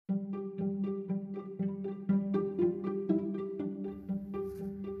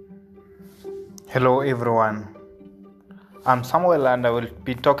Hello everyone, I'm Samuel and I will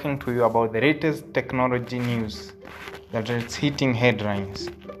be talking to you about the latest technology news that is hitting headlines.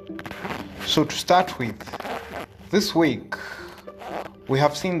 So to start with, this week we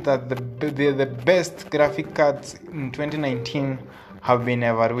have seen that the best graphic cards in 2019 have been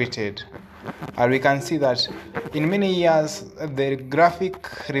evaluated. And we can see that in many years the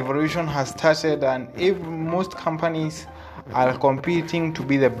graphic revolution has started and most companies are competing to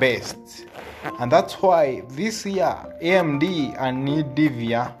be the best. And that's why this year AMD and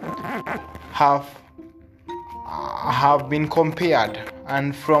NVIDIA have been compared,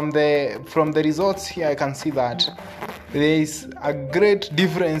 and from the results here I can see that there is a great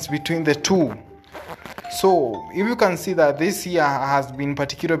difference between the two. So if you can see that this year has been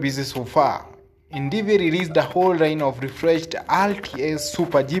particularly busy so far, NVIDIA released a whole line of refreshed RTS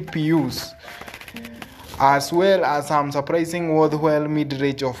super GPUs as well as some surprising worthwhile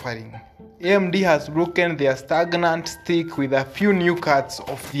mid-range offering. AMD has broken their stagnant streak with a few new cards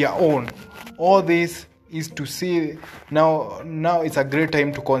of their own. All this is to say now it's a great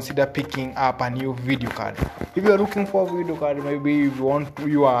time to consider picking up a new video card. If you are looking for a video card, maybe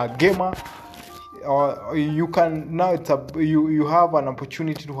you are a gamer, or you can now you have an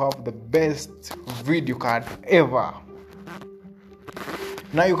opportunity to have the best video card ever.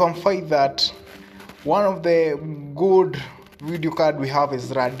 Now you can find that one of the good video card we have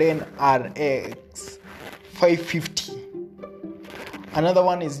is Radeon RX 550. Another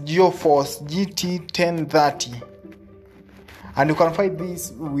one is GeForce GT 1030, and you can find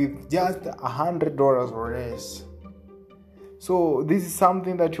this with just $100 or less. So this is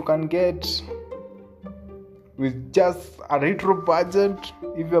something that you can get with just a little budget.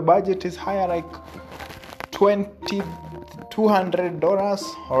 If your budget is higher, like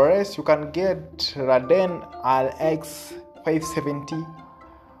 $200 or less, you can get Radeon RX 570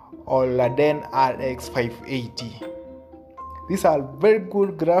 or Radeon RX 580. These are very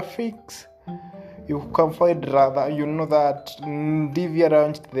good graphics. You can find that NVIDIA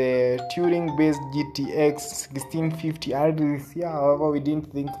launched the Turing-based GTX 1650 earlier this year. However, we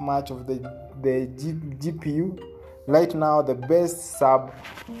didn't think much of the GPU. Right now, the best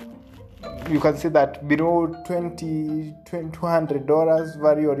you can see that below $200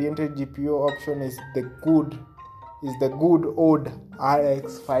 value-oriented GPU option is the good old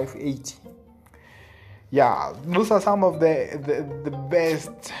RX 580. Yeah, those are some of the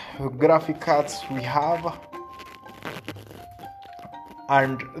best graphic cards we have,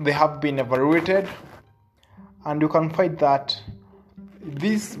 and they have been evaluated, and you can find that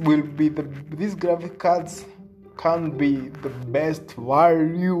these graphic cards can be the best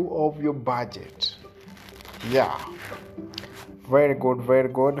value of your budget. Yeah, very good.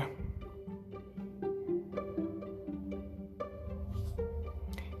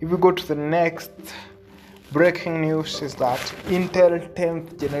 If we go to the next breaking news, is that Intel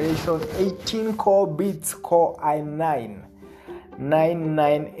 10th generation 18-core bits Core i9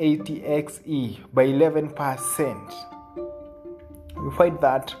 9980XE by 11%. You find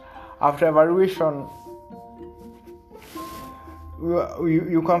that after evaluation,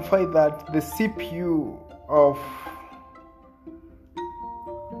 you can find that the CPU of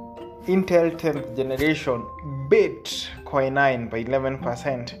Intel 10th generation beat Core i9 by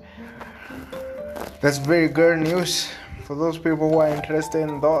 11%. That's very good news for those people who are interested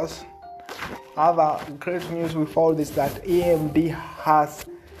in those. Other great news we found is that AMD has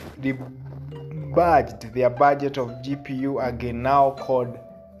rebadged their budget of GPU again, now called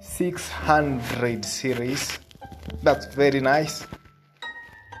 600 series. That's very nice.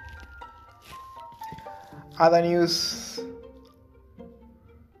 Other news,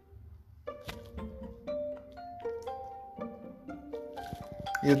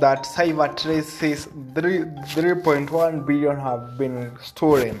 is that Cybertrace says 3.1 billion have been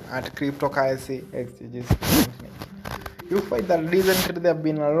stolen at cryptocurrency exchanges. You find that recently there have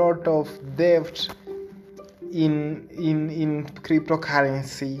been a lot of theft in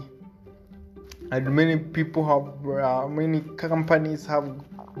cryptocurrency, and many companies have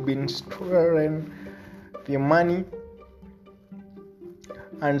been stolen their money.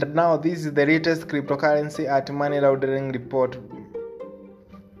 And now this is the latest cryptocurrency at money laundering report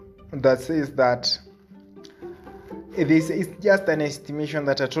that says that this is just an estimation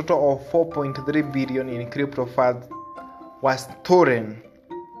that a total of 4.3 billion in crypto funds was stolen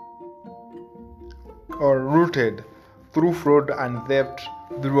or looted through fraud and theft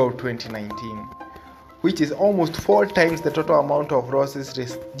throughout 2019, which is almost 4 times the total amount of losses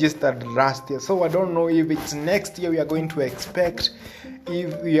registered last year. So I don't know if it's next year we are going to expect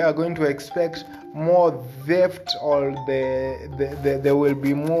if we are going to expect more theft, or there will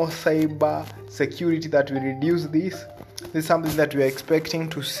be more cyber security that will reduce this. This is something that we are expecting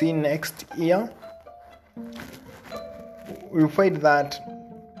to see next year. We find that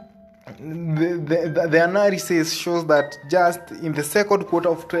the analysis shows that just in the second quarter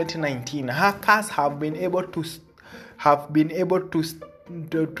of 2019, hackers have been able to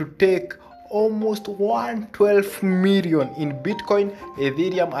take almost 112 million in Bitcoin,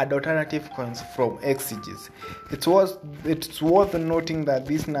 Ethereum, and alternative coins from exchanges. It's worth noting that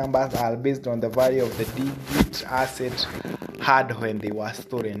these numbers are based on the value of the digit asset had when they were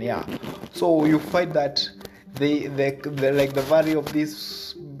stolen. Yeah, so you find that the value of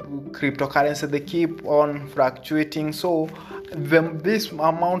this cryptocurrency, they keep on fluctuating. So this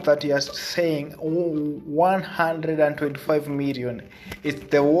amount that you are saying, 125 million, it's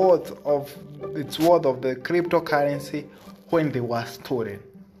the worth of the cryptocurrency when they were stolen.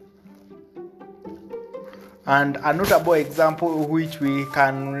 And a notable example which we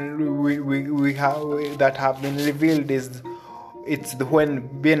have that have been revealed is when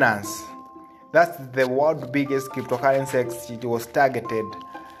Binance, that's the world's biggest cryptocurrency exchange, was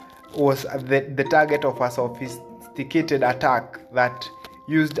the target of a sophisticated attack that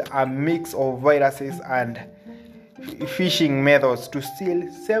used a mix of viruses and phishing methods to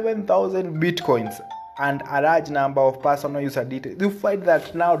steal 7,000 bitcoins and a large number of personal user details. You find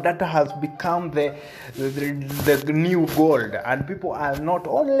that now data has become the new gold, and people are not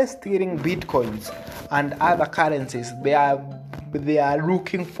only stealing bitcoins and other currencies, they are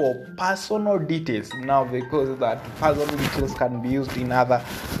looking for personal details now, because that personal details can be used in other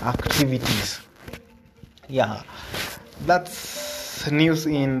activities. Yeah, that's news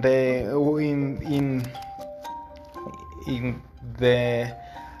in the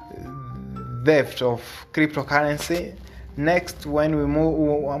theft of cryptocurrency. Next, when we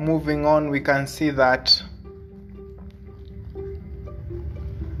moving on, we can see that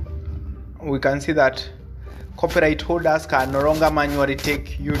copyright holders can no longer manually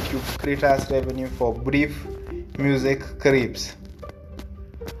take YouTube creators' revenue for brief music clips.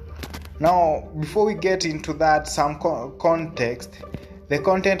 Now, before we get into that, some context. The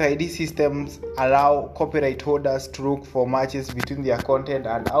content ID systems allow copyright holders to look for matches between their content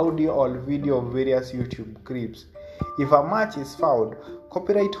and audio or video of various YouTube clips. If a match is found,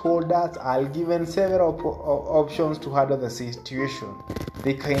 copyright holders are given several options to handle the situation.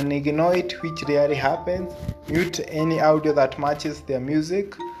 They can ignore it, which rarely happens, mute any audio that matches their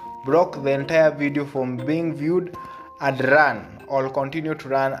music, block the entire video from being viewed, and run or continue to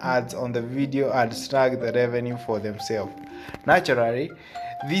run ads on the video and snag the revenue for themselves. Naturally,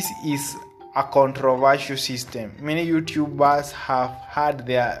 this is a controversial system. Many YouTubers have had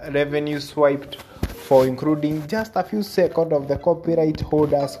their revenue swiped for including just a few seconds of the copyright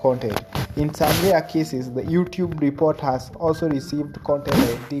holder's content. In some rare cases, the YouTube report has also received content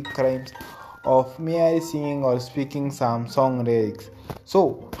ID claims of merely singing or speaking some song lyrics.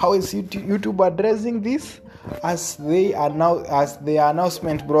 So, how is YouTube addressing this? As the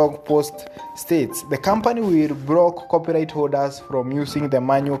announcement blog post states, the company will block copyright holders from using the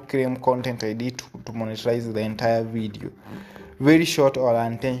manual claim content ID to monetize the entire video. Very short or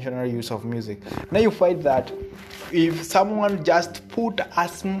unintentional use of music. Now you find that if someone just put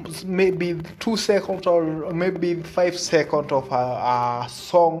maybe 2 seconds or maybe 5 seconds of a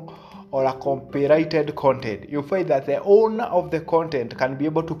song or a copyrighted content, you find that the owner of the content can be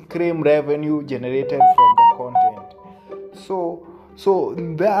able to claim revenue generated from the content. So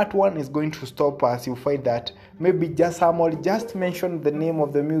that one is going to stop us. You find that maybe someone just mention the name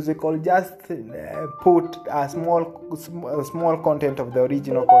of the music, or just put a small content of the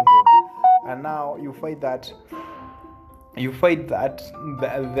original content, and now you find that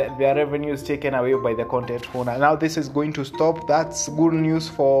their revenue is taken away by the content owner. Now this is going to stop. That's good news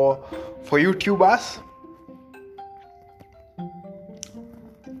for YouTubers.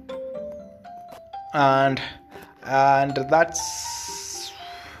 And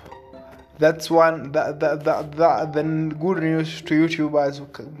that's one the good news to YouTubers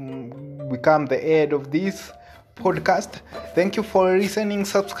become the end of this podcast. Thank you for listening.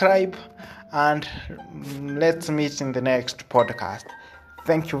 Subscribe, and let's meet in the next podcast.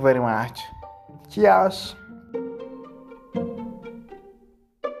 Thank you very much. Cheers.